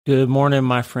Good morning,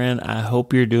 my friend. I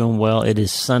hope you're doing well. It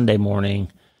is Sunday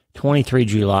morning, 23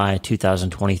 July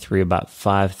 2023, about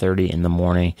 5:30 in the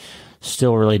morning.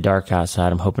 Still really dark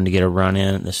outside. I'm hoping to get a run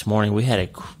in this morning. We had a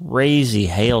crazy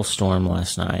hailstorm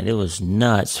last night. It was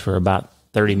nuts for about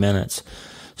 30 minutes.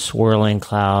 Swirling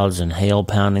clouds and hail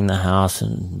pounding the house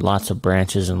and lots of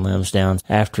branches and limbs down.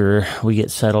 After we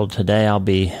get settled today, I'll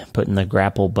be putting the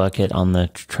grapple bucket on the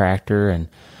tractor and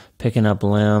picking up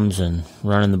limbs and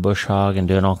running the bush hog and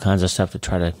doing all kinds of stuff to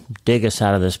try to dig us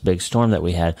out of this big storm that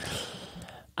we had.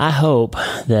 I hope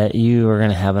that you are going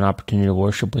to have an opportunity to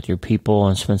worship with your people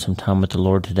and spend some time with the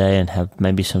Lord today and have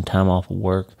maybe some time off of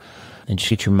work and just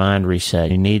get your mind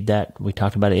reset. You need that. We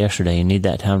talked about it yesterday. You need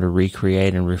that time to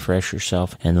recreate and refresh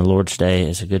yourself, and the Lord's Day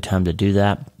is a good time to do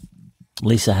that.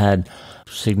 Lisa had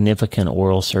significant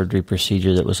oral surgery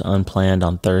procedure that was unplanned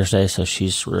on Thursday, so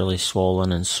she's really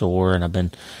swollen and sore, and I've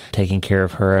been taking care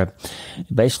of her.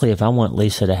 Basically, if I want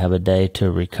Lisa to have a day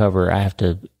to recover, I have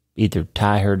to either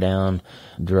tie her down,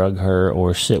 drug her,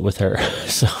 or sit with her.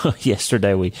 So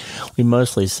yesterday we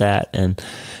mostly sat and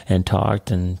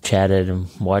talked and chatted and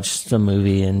watched a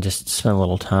movie and just spent a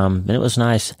little time. And it was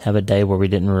nice to have a day where we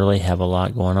didn't really have a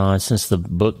lot going on. Since the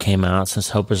book came out, since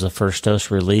Hope is the First Dose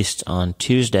released on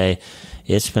Tuesday,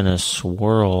 it's been a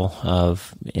swirl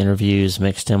of interviews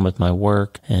mixed in with my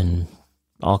work and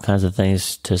all kinds of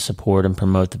things to support and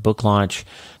promote the book launch,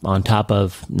 on top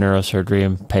of neurosurgery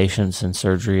and patients and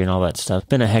surgery and all that stuff. It's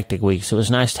been a hectic week, so it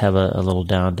was nice to have a little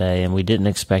down day, and we didn't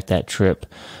expect that trip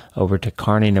over to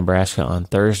Kearney, Nebraska on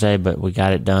Thursday, but we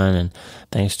got it done, and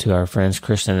thanks to our friends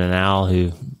Kristen and Al,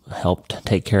 who helped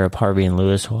take care of Harvey and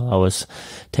Lewis while I was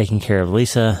taking care of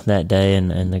Lisa that day,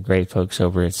 and the great folks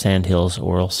over at Sandhills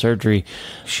Oral Surgery.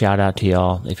 Shout out to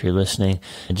y'all if you're listening.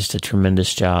 Just a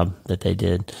tremendous job that they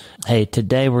did. Hey,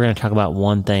 today we're going to talk about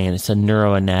one thing, and it's a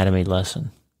neuroanatomy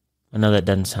lesson. I know that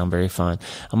doesn't sound very fun.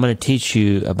 I'm going to teach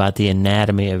you about the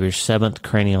anatomy of your seventh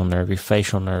cranial nerve, your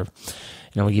facial nerve.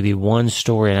 And I'm going to give you one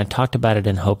story, and I talked about it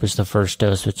in Hope is the First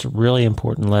Dose. It's a really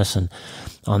important lesson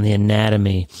on the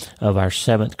anatomy of our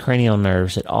seventh cranial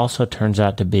nerves. It also turns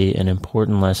out to be an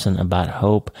important lesson about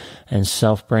hope and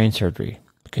self-brain surgery,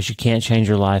 because you can't change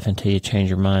your life until you change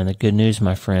your mind. The good news,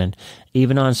 my friend,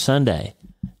 even on Sunday,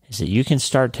 is that you can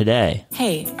start today.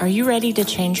 Hey, are you ready to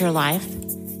change your life?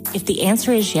 If the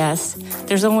answer is yes,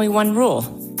 there's only one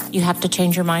rule. You have to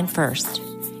change your mind first.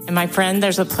 And my friend,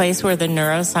 there's a place where the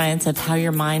neuroscience of how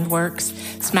your mind works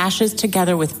smashes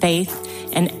together with faith,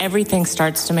 and everything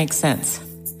starts to make sense.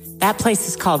 That place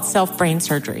is called self-brain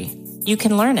surgery. You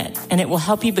can learn it, and it will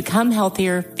help you become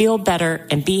healthier, feel better,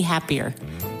 and be happier.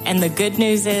 And the good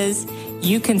news is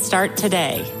you can start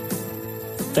today.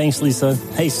 Thanks, Lisa.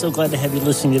 Hey, so glad to have you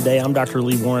listening today. I'm Dr.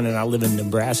 Lee Warren, and I live in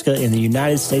Nebraska in the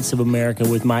United States of America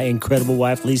with my incredible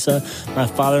wife, Lisa, my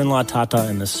father-in-law, Tata,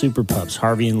 and the super pups,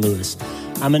 Harvey and Lewis.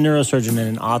 I'm a neurosurgeon and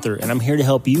an author, and I'm here to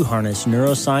help you harness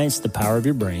neuroscience, the power of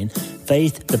your brain,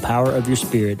 faith, the power of your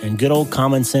spirit, and good old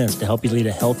common sense to help you lead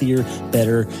a healthier,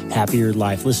 better, happier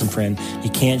life. Listen, friend, you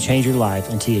can't change your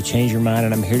life until you change your mind,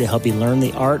 and I'm here to help you learn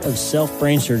the art of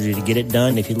self-brain surgery to get it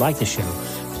done. If you like the show,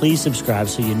 please subscribe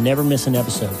so you never miss an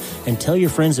episode, and tell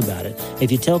your friends about it.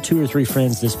 If you tell 2 or 3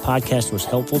 friends this podcast was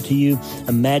helpful to you,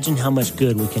 imagine how much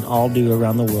good we can all do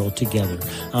around the world together.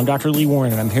 I'm Dr. Lee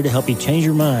Warren, and I'm here to help you change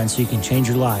your mind so you can change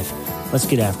your life. Let's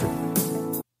get after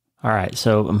it. All right,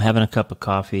 so I'm having a cup of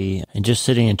coffee and just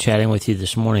sitting and chatting with you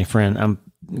this morning, friend. I'm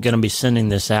going to be sending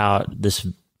this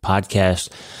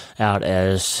podcast out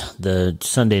as the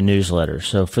Sunday newsletter.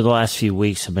 So for the last few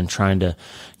weeks, I've been trying to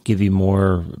give you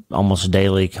more almost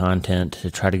daily content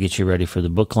to try to get you ready for the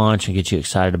book launch and get you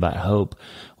excited about hope.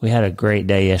 We had a great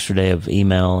day yesterday of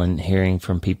email and hearing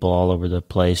from people all over the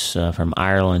place, from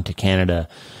Ireland to Canada,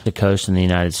 the coast in the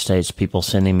United States, people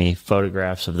sending me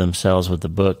photographs of themselves with the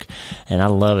book, and I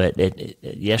love it.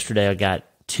 Yesterday I got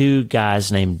 2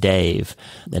 guys named Dave,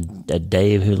 a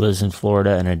Dave who lives in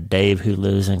Florida and a Dave who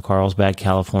lives in Carlsbad,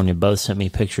 California. Both sent me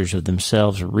pictures of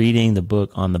themselves reading the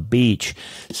book on the beach.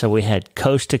 So we had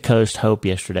coast to coast hope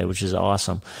yesterday, which is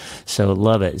awesome. So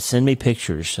love it. Send me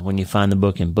pictures when you find the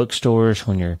book in bookstores,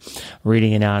 when you're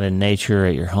reading it out in nature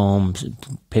at your home,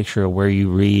 picture of where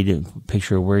you read,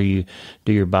 picture of where you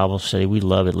do your Bible study. We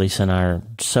love it. Lisa and I are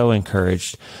so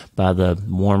encouraged by the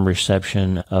warm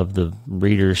reception of the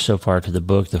readers so far to the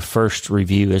book. The first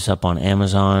review is up on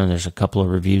Amazon. There's a couple of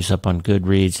reviews up on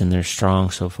Goodreads, and they're strong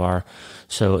so far.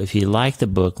 So if you like the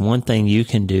book, one thing you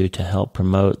can do to help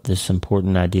promote this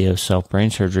important idea of self-brain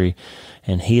surgery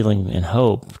and healing and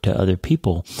hope to other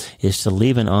people is to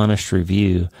leave an honest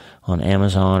review on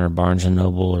Amazon or Barnes &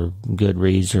 Noble or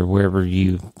Goodreads or wherever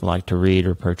you like to read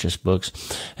or purchase books.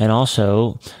 And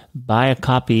also, buy a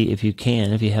copy if you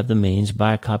can, if you have the means,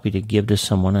 buy a copy to give to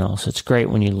someone else. It's great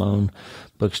when you loan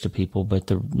books to people, but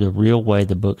the real way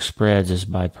the book spreads is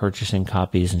by purchasing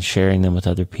copies and sharing them with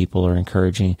other people, or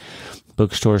encouraging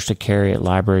bookstores to carry it,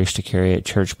 libraries to carry it,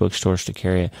 church bookstores to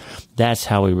carry it. That's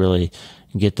how we really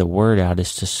get the word out,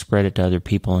 is to spread it to other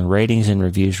people. And ratings and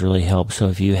reviews really help. So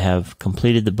if you have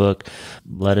completed the book,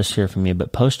 let us hear from you,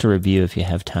 but post a review if you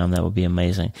have time. That would be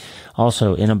amazing.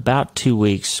 Also, in about 2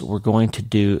 weeks, we're going to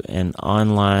do an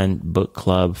online book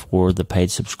club for the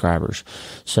paid subscribers.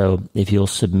 So if you'll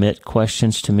submit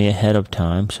questions to me ahead of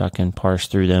time so I can parse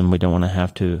through them, we don't want to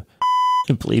have to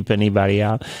bleep anybody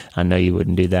out. I know you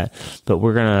wouldn't do that, but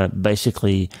we're going to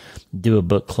basically do a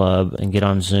book club and get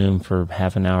on Zoom for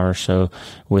half an hour or so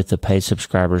with the paid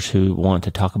subscribers who want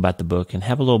to talk about the book and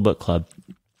have a little book club.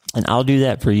 And I'll do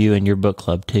that for you in your book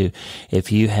club too.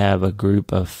 If you have a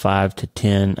group of 5 to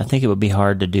 10, I think it would be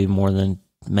hard to do more than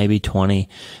maybe 20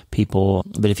 people.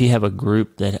 But if you have a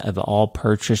group that have all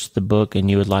purchased the book and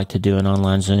you would like to do an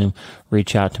online Zoom,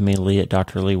 reach out to me,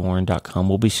 Lee@drleewarren.com.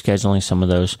 We'll be scheduling some of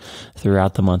those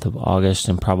throughout the month of August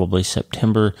and probably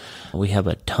September. We have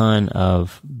a ton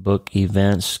of book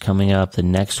events coming up. The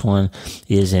next one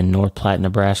is in North Platte,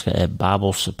 Nebraska at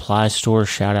Bible Supply Store.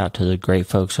 Shout out to the great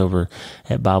folks over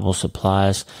at Bible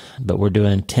Supplies. But we're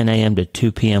doing 10 a.m. to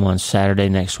 2 p.m. on Saturday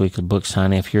next week, a book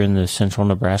signing. If you're in the central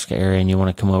Nebraska area and you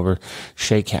want to come over,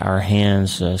 shake our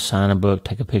hands, sign a book,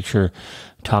 take a picture,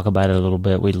 talk about it a little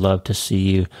bit. We'd love to see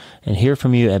you and hear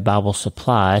from you at Bible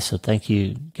Supply. So thank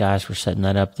you guys for setting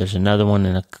that up. There's another one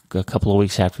in a couple of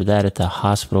weeks after that at the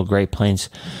hospital, Great Plains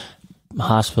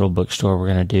Hospital Bookstore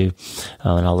we're going to do.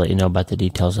 And I'll let you know about the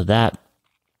details of that.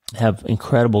 Have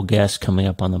incredible guests coming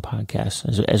up on the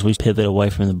podcast as we pivot away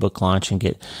from the book launch and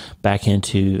get back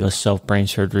into a self-brain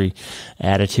surgery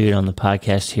attitude on the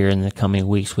podcast here in the coming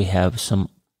weeks. We have some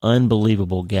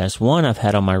unbelievable guests. One I've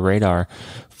had on my radar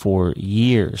for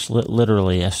years.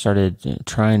 Literally, I started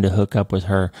trying to hook up with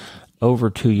her over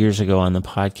 2 years ago on the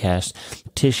podcast.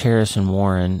 Tish Harrison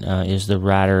Warren is the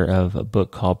writer of a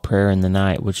book called Prayer in the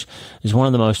Night, which is one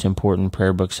of the most important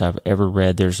prayer books I've ever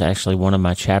read. There's actually one of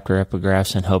my chapter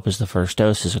epigraphs, and Hope is the First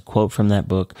Dose, is a quote from that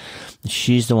book.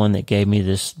 She's the one that gave me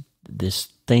this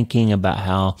thinking about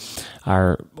how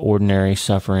our ordinary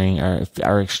suffering,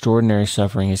 our extraordinary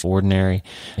suffering is ordinary.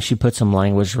 She put some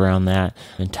language around that,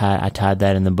 and I tied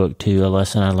that in the book too, a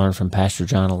lesson I learned from Pastor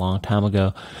John a long time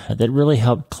ago that really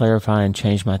helped clarify and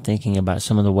change my thinking about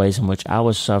some of the ways in which I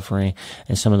was suffering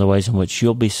and some of the ways in which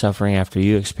you'll be suffering after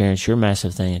you experience your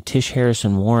massive thing. And Tish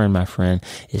Harrison Warren, my friend,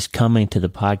 is coming to the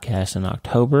podcast in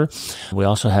October. We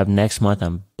also have next month,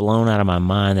 I'm blown out of my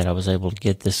mind that I was able to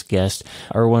get this guest,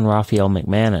 Erwin Raphael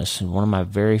McManus, and one of my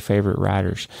very favorite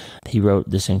writers. He wrote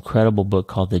this incredible book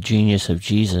called The Genius of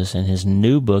Jesus, and his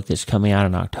new book that's coming out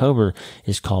in October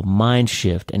is called Mind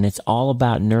Shift, and it's all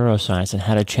about neuroscience and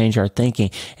how to change our thinking,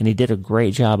 and he did a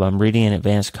great job. I'm reading an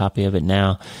advanced copy of it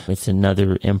now. It's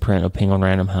another imprint of Penguin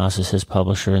Random House is his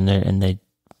publisher, and they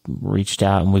reached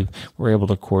out, and we were able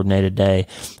to coordinate a day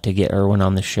to get Erwin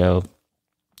on the show.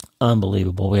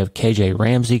 Unbelievable. We have KJ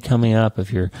Ramsey coming up.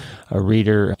 If you're a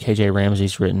reader, KJ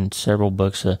Ramsey's written several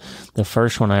books. The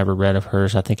first one I ever read of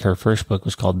hers, I think her first book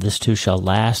was called This Too Shall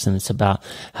Last, and it's about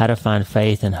how to find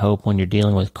faith and hope when you're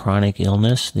dealing with chronic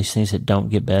illness, these things that don't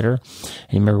get better.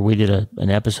 And remember, we did an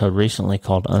episode recently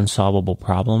called Unsolvable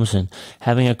Problems, and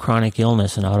having a chronic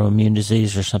illness, an autoimmune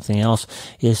disease or something else,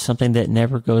 is something that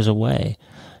never goes away.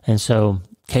 And so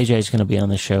KJ is going to be on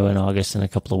the show in August in a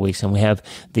couple of weeks, and we have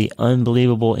the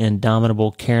unbelievable,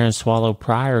 indomitable Karen Swallow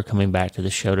Pryor coming back to the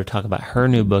show to talk about her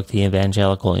new book, The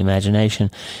Evangelical Imagination,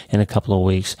 in a couple of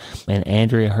weeks, and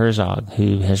Andrea Herzog,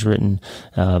 who has written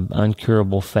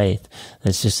Uncurable Faith.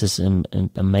 It's just this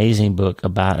amazing book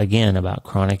about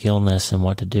chronic illness and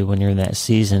what to do when you're in that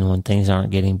season when things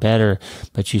aren't getting better,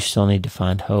 but you still need to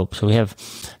find hope. So we have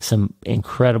some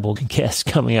incredible guests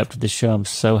coming up to the show. I'm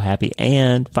so happy.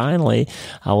 And finally,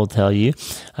 I will tell you,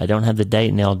 I don't have the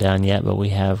date nailed down yet, but we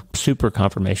have super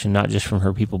confirmation, not just from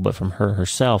her people, but from her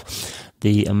herself.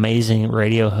 The amazing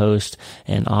radio host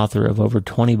and author of over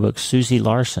 20 books, Susie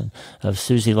Larson of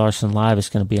Susie Larson Live, is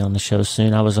going to be on the show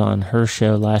soon. I was on her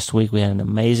show last week. We had an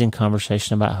amazing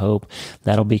conversation about hope.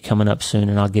 That'll be coming up soon,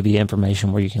 and I'll give you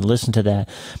information where you can listen to that.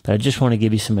 But I just want to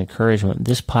give you some encouragement.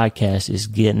 This podcast is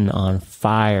getting on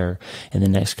fire in the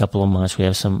next couple of months. We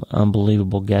have some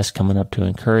unbelievable guests coming up to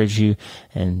encourage you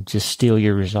and just steel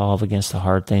your resolve against the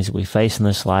hard things that we face in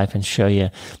this life and show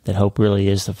you that hope really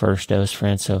is the first dose,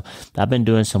 friend. So I've been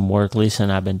doing some work, Lisa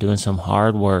and I've been doing some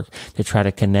hard work to try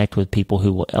to connect with people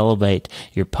who will elevate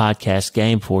your podcast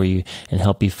game for you and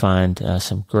help you find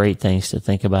some great things to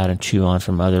think about and chew on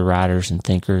from other writers and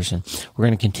thinkers. And we're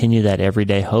going to continue that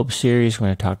Everyday Hope series. We're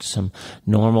going to talk to some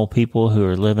normal people who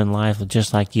are living life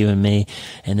just like you and me.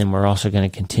 And then we're also going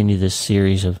to continue this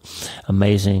series of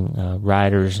amazing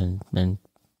writers and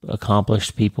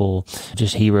accomplished people,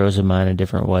 just heroes of mine in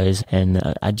different ways. And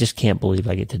I just can't believe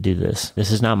I get to do this. This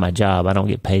is not my job. I don't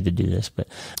get paid to do this, but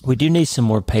we do need some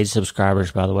more paid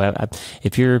subscribers, by the way.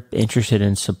 If you're interested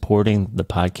in supporting the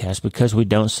podcast, because we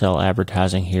don't sell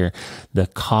advertising here, the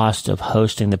cost of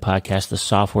hosting the podcast, the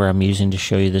software I'm using to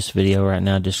show you this video right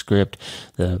now, Descript,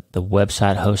 the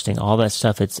website hosting, all that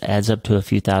stuff, it adds up to a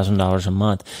few $1,000s a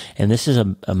month. And this is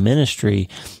a ministry,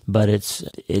 but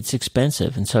it's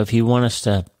expensive. And so if you want us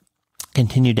to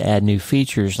continue to add new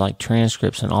features like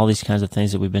transcripts and all these kinds of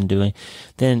things that we've been doing,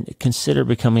 then consider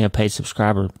becoming a paid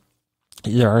subscriber.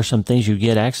 There are some things you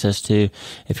get access to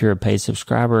if you're a paid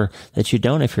subscriber that you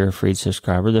don't if you're a free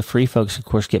subscriber. The free folks, of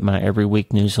course, get my every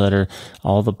week newsletter,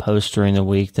 all the posts during the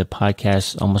week, the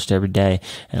podcasts almost every day,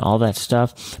 and all that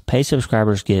stuff. Paid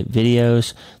subscribers get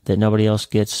videos that nobody else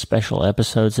gets, special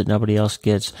episodes that nobody else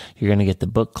gets. You're going to get the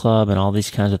book club and all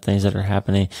these kinds of things that are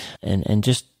happening. And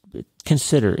just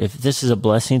consider if this is a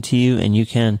blessing to you and you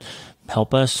can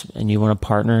help us and you want to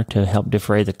partner to help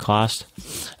defray the cost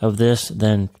of this,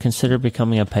 then consider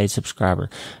becoming a paid subscriber.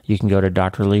 You can go to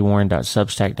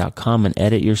drleewarren.substack.com and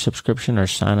edit your subscription or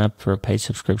sign up for a paid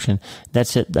subscription.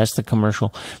 That's it. That's the commercial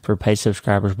for paid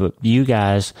subscribers. But you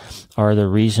guys are the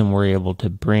reason we're able to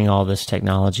bring all this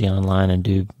technology online and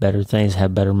do better things,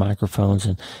 have better microphones,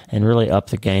 and really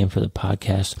up the game for the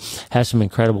podcast. Have some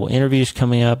incredible interviews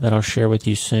coming up that I'll share with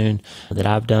you soon that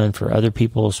I've done for other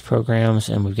people's programs,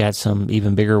 and we've got some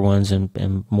even bigger ones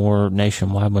and more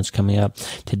nationwide ones coming up.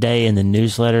 Today in the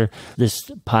newsletter, this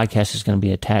podcast is going to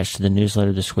be attached to the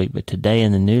newsletter this week, but today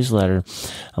in the newsletter,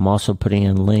 I'm also putting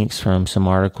in links from some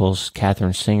articles.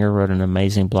 Catherine Singer wrote an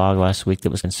amazing blog last week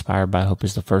that was inspired by Hope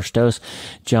is the First Dose.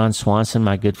 John Swanson,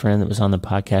 my good friend that was on the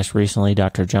podcast recently,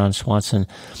 Dr. John Swanson,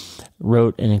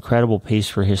 wrote an incredible piece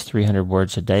for his 300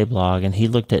 Words a Day blog, and he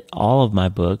looked at all of my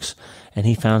books and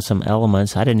he found some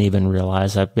elements I didn't even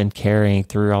realize I've been carrying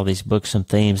through all these books, some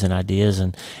themes and ideas,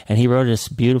 and he wrote this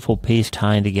beautiful piece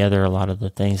tying together a lot of the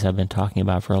things I've been talking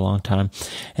about for a long time,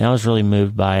 and I was really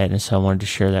moved by it, and so I wanted to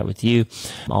share that with you.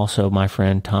 Also, my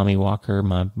friend Tommy Walker,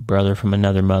 my brother from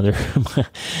another mother,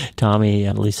 Tommy,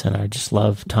 Lisa and I just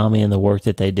love Tommy and the work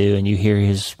that they do, and you hear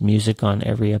his music on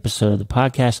every episode of the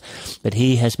podcast, but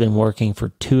he has been working for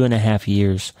 2.5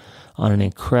 years on an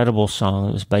incredible song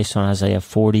that was based on Isaiah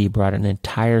 40. He brought an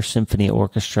entire symphony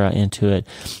orchestra into it.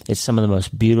 It's some of the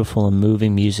most beautiful and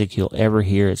moving music you'll ever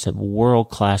hear. It's a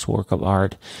world-class work of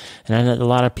art. And I know a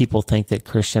lot of people think that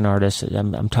Christian artists,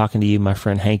 I'm talking to you, my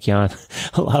friend Hank Yon,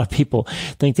 a lot of people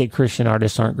think that Christian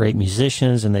artists aren't great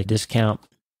musicians and they discount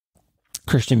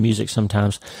Christian music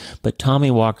sometimes, but Tommy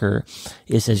Walker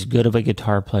is as good of a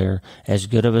guitar player, as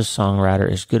good of a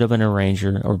songwriter, as good of an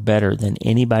arranger, or better than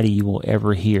anybody you will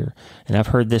ever hear. And I've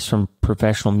heard this from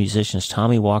professional musicians.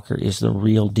 Tommy Walker is the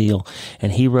real deal.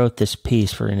 And he wrote this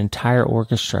piece for an entire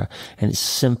orchestra, and it's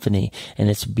symphony, and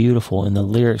it's beautiful, and the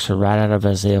lyrics are right out of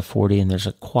Isaiah 40, and there's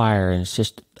a choir, and it's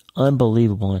just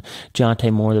unbelievable. And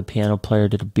Jonte Moore, the piano player,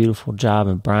 did a beautiful job,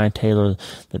 and Brian Taylor,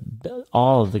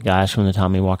 all of the guys from the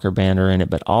Tommy Walker Band are in it,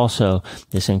 but also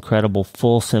this incredible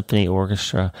full symphony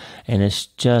orchestra, and it's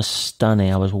just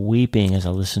stunning. I was weeping as I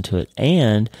listened to it.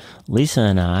 And Lisa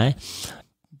and I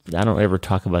don't ever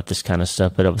talk about this kind of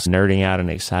stuff, but I was nerding out and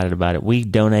excited about it. We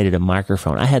donated a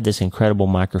microphone. I had this incredible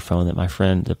microphone that my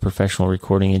friend, the professional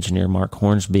recording engineer, Mark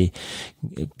Hornsby,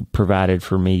 provided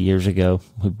for me years ago.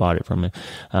 We bought it from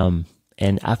him.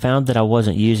 And I found that I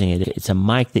wasn't using it. It's a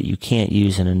mic that you can't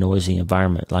use in a noisy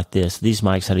environment like this. These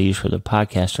mics that I use for the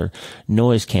podcast are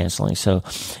noise canceling. So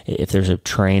if there's a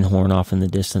train horn off in the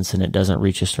distance and it doesn't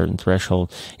reach a certain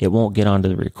threshold, it won't get onto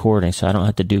the recording. So I don't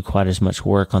have to do quite as much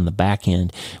work on the back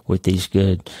end with these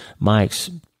good mics.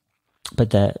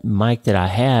 But that mic that I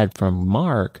had from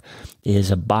Mark is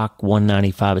a Bach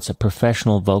 195. It's a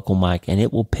professional vocal mic, and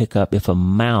it will pick up if a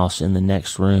mouse in the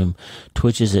next room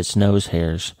twitches its nose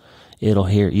hairs. You'll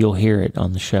hear it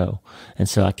on the show. And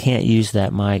so I can't use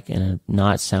that mic in a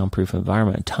not soundproof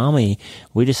environment. Tommy,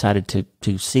 we decided to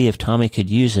to see if Tommy could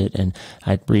use it. And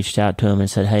I reached out to him and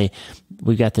said, hey,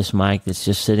 we got this mic that's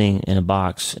just sitting in a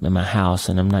box in my house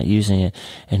and I'm not using it.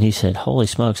 And he said, holy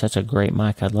smokes, that's a great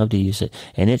mic. I'd love to use it.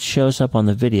 And it shows up on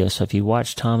the video. So if you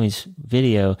watch Tommy's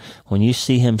video, when you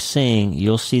see him sing,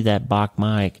 you'll see that Bach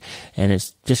mic, and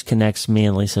it just connects me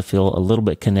and Lisa feel a little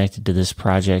bit connected to this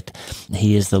project.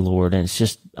 He is the Lord, and it's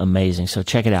just amazing. So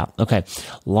check it out. Okay.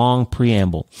 Long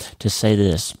preamble to say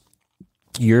this.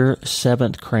 Your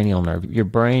seventh cranial nerve, your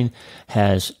brain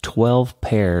has 12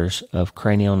 pairs of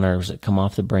cranial nerves that come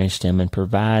off the brainstem and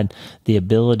provide the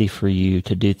ability for you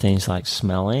to do things like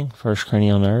smelling, first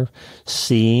cranial nerve,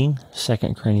 seeing,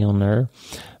 second cranial nerve.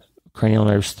 Cranial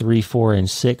nerves 3, 4, and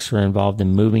 6 are involved in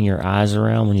moving your eyes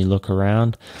around when you look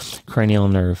around. Cranial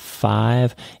nerve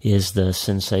 5 is the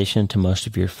sensation to most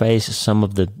of your face, some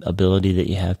of the ability that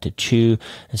you have to chew,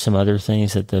 and some other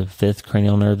things that the fifth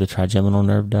cranial nerve, the trigeminal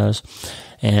nerve, does.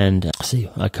 And see,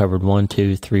 I covered 1,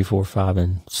 2, 3, 4, 5,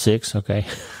 and 6. Okay.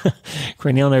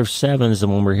 Cranial nerve 7 is the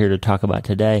one we're here to talk about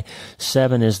today.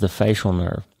 7 is the facial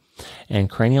nerve. And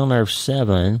cranial nerve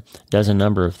 7 does a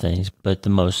number of things, but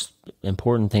the most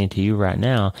important thing to you right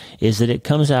now is that it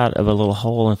comes out of a little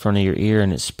hole in front of your ear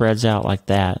and it spreads out like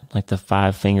that, like the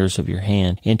 5 fingers of your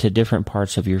hand, into different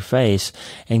parts of your face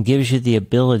and gives you the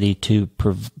ability to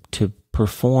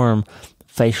perform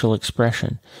facial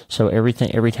expression. So every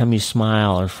time you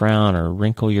smile or frown or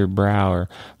wrinkle your brow or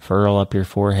furrow up your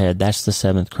forehead, that's the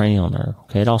seventh cranial nerve.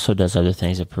 Okay. It also does other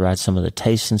things. It provides some of the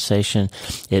taste sensation.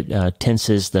 It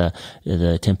tenses the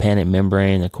tympanic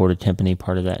membrane, the chorda tympani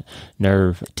part of that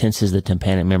nerve. It tenses the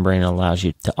tympanic membrane and allows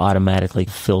you to automatically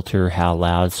filter how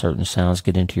loud certain sounds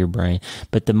get into your brain.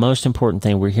 But the most important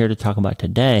thing we're here to talk about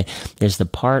today is the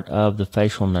part of the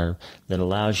facial nerve that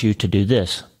allows you to do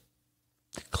this.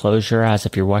 Close your eyes.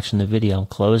 If you're watching the video, I'm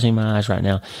closing my eyes right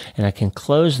now, and I can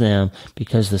close them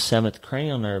because the seventh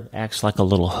cranial nerve acts like a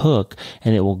little hook,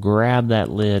 and it will grab that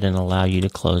lid and allow you to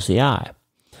close the eye.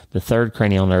 The third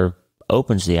cranial nerve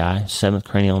opens the eye. Seventh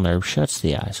cranial nerve shuts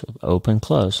the eye. So open,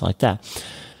 close, like that.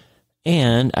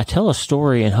 And I tell a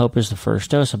story in Hope is the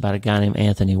First Dose about a guy named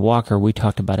Anthony Walker. We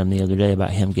talked about him the other day, about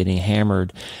him getting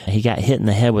hammered. He got hit in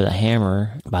the head with a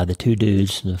hammer by the two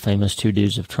dudes, the famous two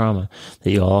dudes of trauma that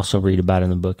you'll also read about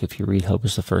in the book if you read Hope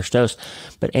is the First Dose.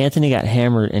 But Anthony got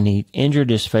hammered and he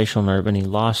injured his facial nerve and he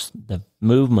lost the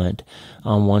movement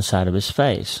on one side of his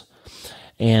face.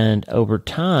 And over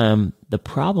time, the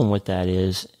problem with that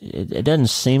is it doesn't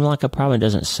seem like a problem. It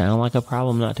doesn't sound like a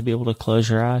problem not to be able to close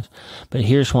your eyes. But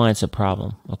here's why it's a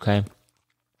problem, okay?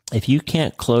 If you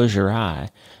can't close your eye,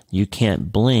 you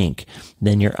can't blink,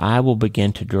 then your eye will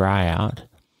begin to dry out.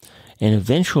 And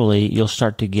eventually, you'll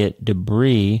start to get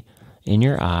debris in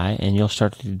your eye and you'll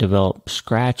start to develop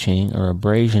scratching or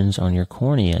abrasions on your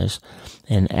corneas.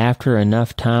 And after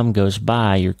enough time goes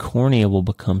by, your cornea will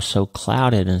become so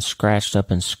clouded and scratched up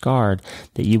and scarred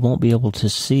that you won't be able to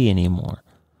see anymore.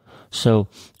 So,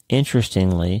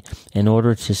 interestingly, in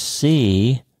order to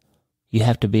see, you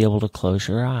have to be able to close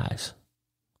your eyes.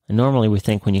 And normally we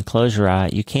think when you close your eye,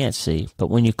 you can't see. But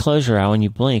when you close your eye, when you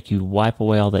blink, you wipe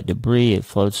away all that debris. It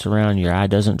floats around. Your eye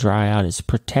doesn't dry out. It's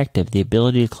protective. The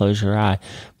ability to close your eye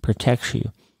protects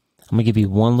you. I'm going to give you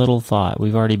one little thought.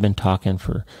 We've already been talking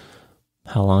for,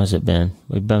 how long has it been?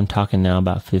 We've been talking now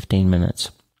about 15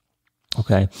 minutes.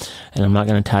 Okay. And I'm not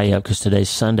going to tie you up because today's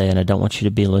Sunday and I don't want you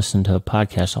to be listening to a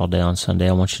podcast all day on Sunday.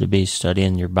 I want you to be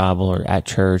studying your Bible or at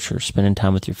church or spending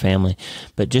time with your family.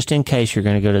 But just in case you're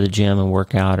going to go to the gym and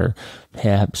work out or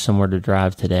have somewhere to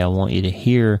drive today, I want you to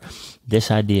hear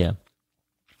this idea.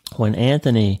 When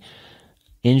Anthony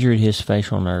injured his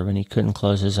facial nerve and he couldn't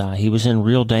close his eye, he was in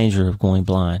real danger of going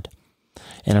blind.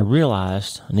 And I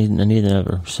realized I need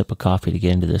another sip of coffee to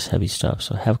get into this heavy stuff.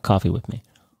 So have coffee with me.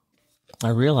 I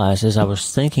realized as I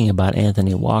was thinking about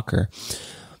Anthony Walker,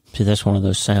 see, that's one of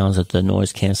those sounds that the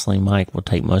noise-canceling mic will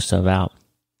take most of out.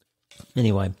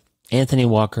 Anyway, Anthony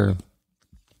Walker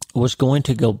was going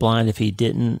to go blind if he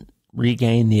didn't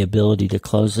regain the ability to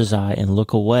close his eye and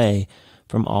look away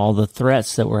from all the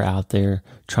threats that were out there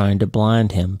trying to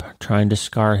blind him, trying to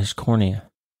scar his cornea.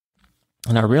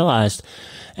 And I realized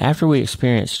after we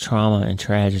experience trauma and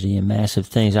tragedy and massive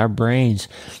things, our brains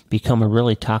become a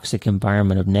really toxic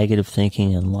environment of negative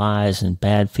thinking and lies and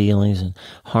bad feelings and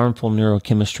harmful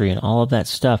neurochemistry and all of that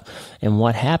stuff. And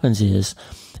what happens is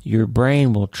your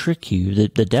brain will trick you,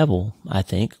 the devil, I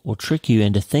think, will trick you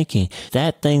into thinking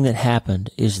that thing that happened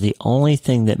is the only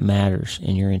thing that matters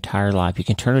in your entire life. You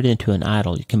can turn it into an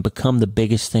idol. You can become the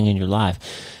biggest thing in your life.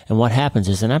 And what happens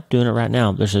is, and I'm doing it right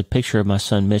now, there's a picture of my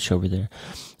son Mitch over there,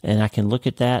 and I can look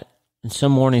at that, and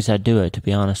some mornings I do it, to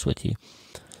be honest with you.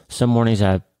 Some mornings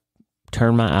I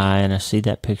turn my eye and I see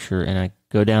that picture and I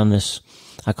go down this,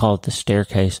 I call it the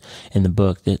staircase in the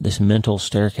book, this mental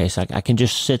staircase. I can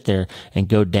just sit there and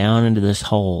go down into this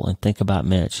hole and think about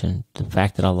Mitch and the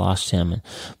fact that I lost him, and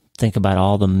think about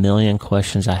all the million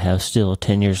questions I have still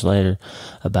 10 years later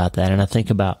about that. And I think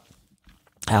about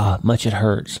how much it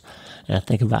hurts. And I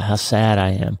think about how sad I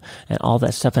am and all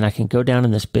that stuff. And I can go down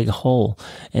in this big hole.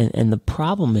 And the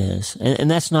problem is, and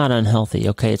that's not unhealthy.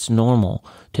 Okay. It's normal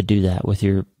to do that with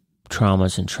your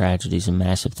traumas and tragedies and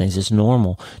massive things. It's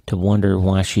normal to wonder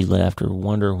why she left, or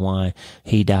wonder why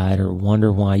he died, or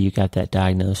wonder why you got that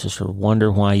diagnosis, or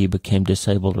wonder why you became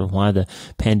disabled, or why the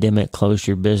pandemic closed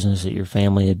your business that your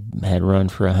family had run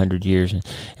for 100 years,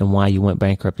 and why you went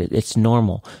bankrupt. It's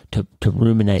normal to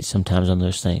ruminate sometimes on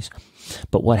those things.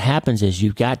 But what happens is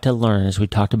you've got to learn, as we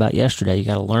talked about yesterday, you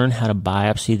got to learn how to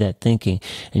biopsy that thinking,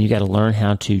 and you got to learn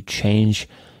how to change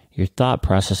your thought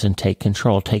process and take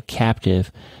control, take captive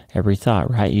every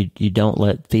thought, right? You don't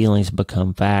let feelings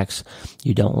become facts.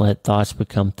 You don't let thoughts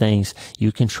become things.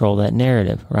 You control that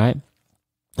narrative, right?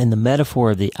 And the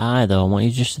metaphor of the eye, though, I want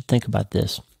you just to think about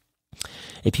this.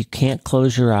 If you can't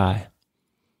close your eye,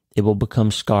 it will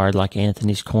become scarred like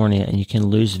Anthony's cornea, and you can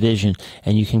lose vision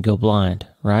and you can go blind,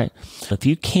 right? If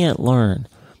you can't learn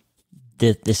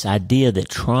that this idea that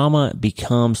trauma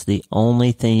becomes the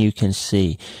only thing you can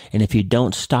see, and if you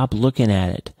don't stop looking at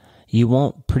it, you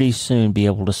won't pretty soon be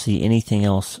able to see anything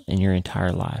else in your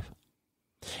entire life.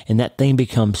 And that thing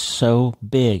becomes so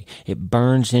big, it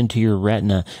burns into your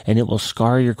retina and it will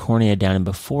scar your cornea down. And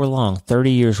before long, 30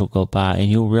 years will go by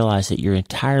and you'll realize that your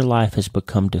entire life has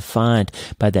become defined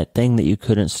by that thing that you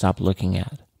couldn't stop looking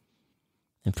at.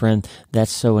 And friend,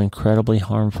 that's so incredibly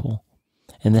harmful.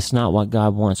 And that's not what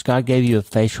God wants. God gave you a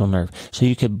facial nerve so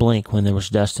you could blink when there was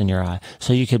dust in your eye,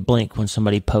 so you could blink when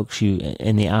somebody pokes you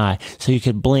in the eye, so you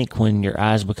could blink when your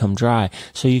eyes become dry,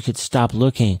 so you could stop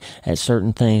looking at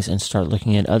certain things and start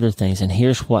looking at other things. And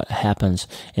here's what happens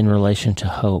in relation to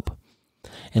hope.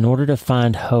 In order to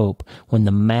find hope when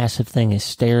the massive thing is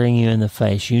staring you in the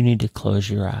face, you need to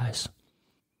close your eyes.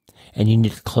 And you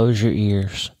need to close your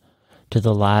ears to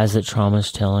the lies that trauma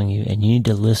is telling you, and you need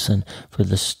to listen for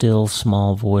the still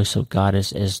small voice of God.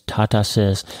 As Tata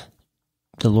says,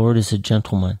 the Lord is a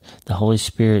gentleman. The Holy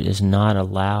Spirit is not a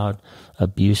loud,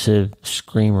 abusive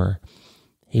screamer.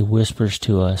 He whispers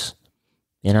to us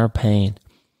in our pain,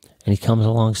 and He comes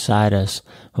alongside us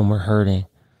when we're hurting.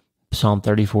 Psalm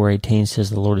 34:18 says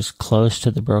the Lord is close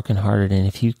to the brokenhearted, and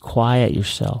if you quiet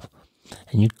yourself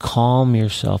and you calm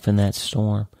yourself in that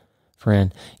storm,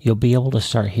 friend, you'll be able to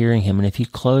start hearing Him. And if you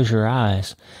close your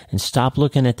eyes and stop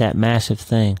looking at that massive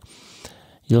thing,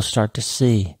 you'll start to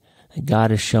see that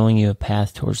God is showing you a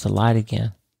path towards the light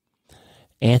again.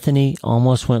 Anthony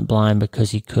almost went blind because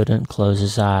he couldn't close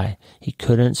his eye. He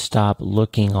couldn't stop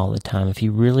looking all the time. If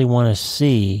you really want to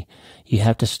see, you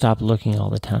have to stop looking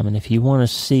all the time. And if you want to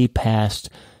see past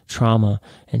trauma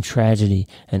and tragedy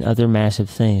and other massive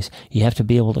things, you have to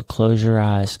be able to close your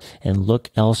eyes and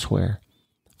look elsewhere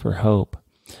for hope,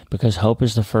 because hope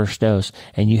is the first dose,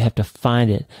 and you have to find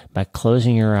it by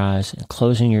closing your eyes and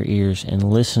closing your ears and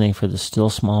listening for the still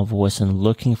small voice and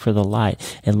looking for the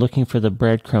light and looking for the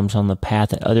breadcrumbs on the path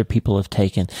that other people have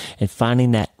taken, and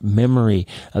finding that memory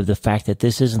of the fact that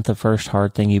this isn't the first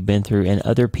hard thing you've been through, and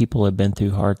other people have been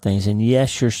through hard things. And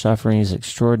yes, your suffering is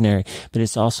extraordinary, but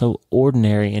it's also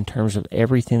ordinary in terms of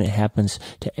everything that happens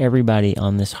to everybody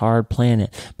on this hard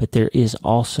planet. But there is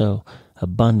also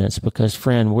abundance, because,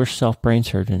 friend, we're self-brain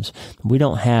surgeons. We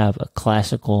don't have a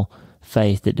classical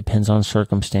faith that depends on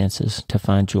circumstances to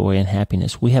find joy and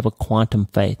happiness. We have a quantum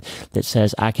faith that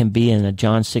says I can be in a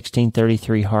John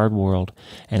 16:33 hard world,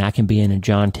 and I can be in a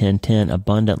John 10:10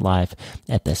 abundant life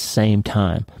at the same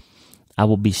time. I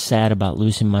will be sad about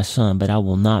losing my son, but I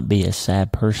will not be a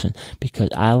sad person, because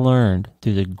I learned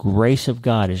through the grace of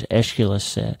God, as Aeschylus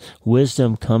said,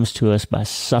 wisdom comes to us by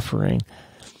suffering.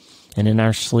 And in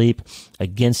our sleep,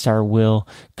 against our will,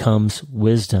 comes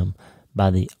wisdom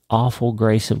by the awful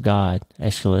grace of God,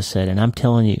 Aeschylus said. And I'm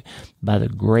telling you, by the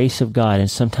grace of God, and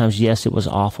sometimes, yes, it was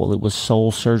awful. It was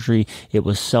soul surgery. It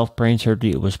was self-brain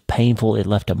surgery. It was painful. It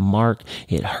left a mark.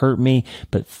 It hurt me.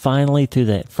 But finally, through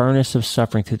that furnace of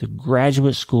suffering, through the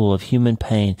graduate school of human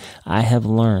pain, I have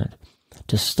learned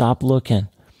to stop looking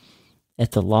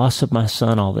at the loss of my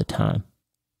son all the time.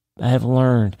 I have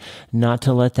learned not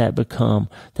to let that become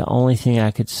the only thing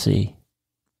I could see,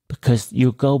 because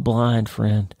you'll go blind,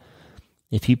 friend.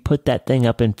 If you put that thing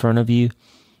up in front of you,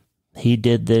 he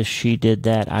did this, she did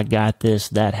that, I got this,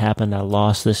 that happened, I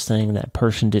lost this thing, that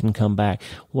person didn't come back,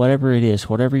 whatever it is,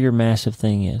 whatever your massive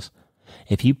thing is,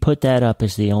 if you put that up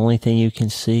as the only thing you can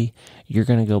see, you're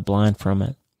going to go blind from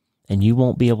it. and you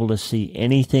won't be able to see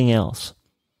anything else.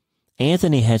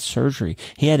 Anthony had surgery.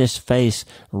 He had his face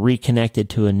reconnected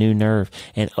to a new nerve,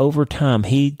 and over time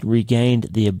he regained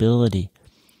the ability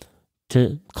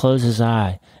to close his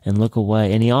eye and look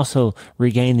away. And he also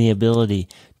regained the ability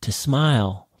to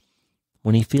smile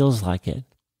when he feels like it.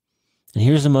 And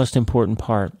here's the most important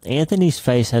part. Anthony's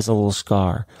face has a little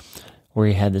scar where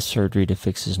he had the surgery to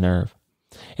fix his nerve.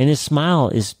 And his smile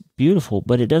is beautiful,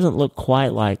 but it doesn't look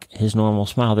quite like his normal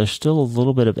smile. There's still a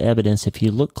little bit of evidence, if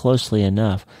you look closely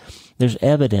enough, there's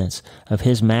evidence of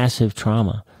his massive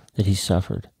trauma that he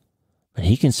suffered. But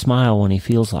he can smile when he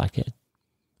feels like it.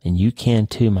 And you can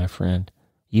too, my friend.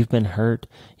 You've been hurt.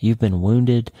 You've been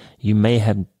wounded. You may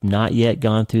have not yet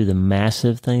gone through the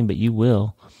massive thing, but you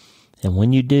will. And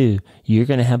when you do, you're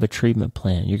going to have a treatment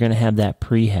plan. You're going to have that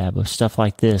prehab of stuff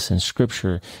like this and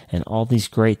scripture and all these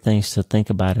great things to think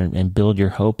about and build your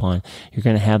hope on. You're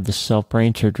going to have the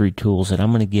self-brain surgery tools that I'm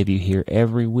going to give you here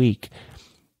every week,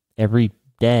 every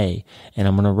day, and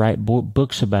I'm going to write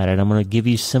books about it. I'm going to give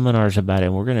you seminars about it,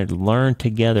 and we're going to learn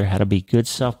together how to be good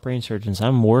self-brain surgeons.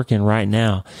 I'm working right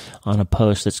now on a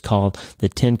post that's called The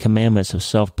 10 Commandments of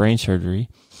Self-Brain Surgery.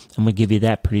 I'm going to give you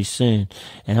that pretty soon,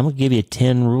 and I'm going to give you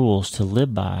 10 rules to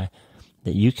live by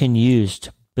that you can use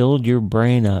to build your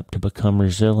brain up to become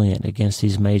resilient against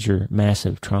these major,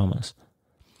 massive traumas.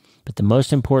 But the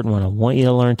most important one I want you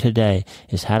to learn today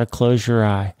is how to close your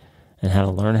eye and how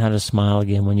to learn how to smile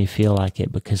again when you feel like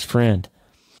it. Because, friend,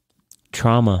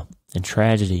 trauma and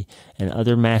tragedy and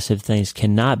other massive things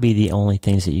cannot be the only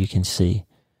things that you can see.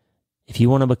 If you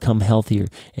want to become healthier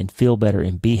and feel better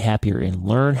and be happier and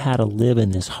learn how to live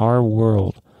in this hard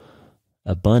world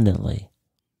abundantly,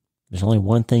 there's only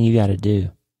one thing you got to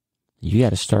do. You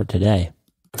got to start today.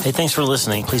 Hey, thanks for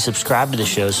listening. Please subscribe to the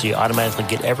show so you automatically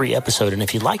get every episode. And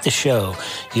if you like the show,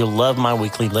 you'll love my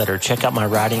weekly letter. Check out my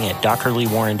writing at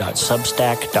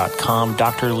drleewarren.substack.com,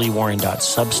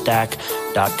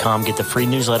 drleewarren.substack.com. Get the free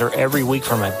newsletter every week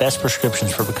for my best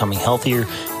prescriptions for becoming healthier,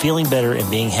 feeling better,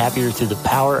 and being happier through the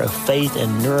power of faith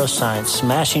and neuroscience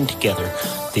smashing together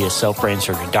via self-brain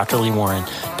surgery.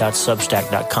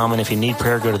 drleewarren.substack.com. And if you need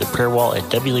prayer, go to the prayer wall at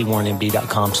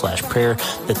wleewarrenmd.com/prayer.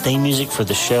 The theme music for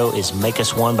the show is Make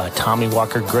Us One by Tommy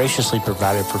Walker, graciously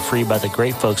provided for free by the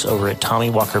great folks over at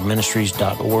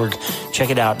TommyWalkerMinistries.org. Check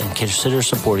it out and consider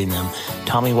supporting them.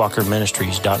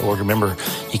 TommyWalkerMinistries.org. Remember,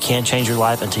 you can't change your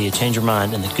life until you change your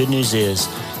mind. And the good news is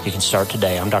you can start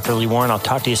today. I'm Dr. Lee Warren. I'll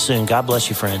talk to you soon. God bless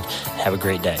you, friend. Have a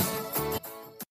great day.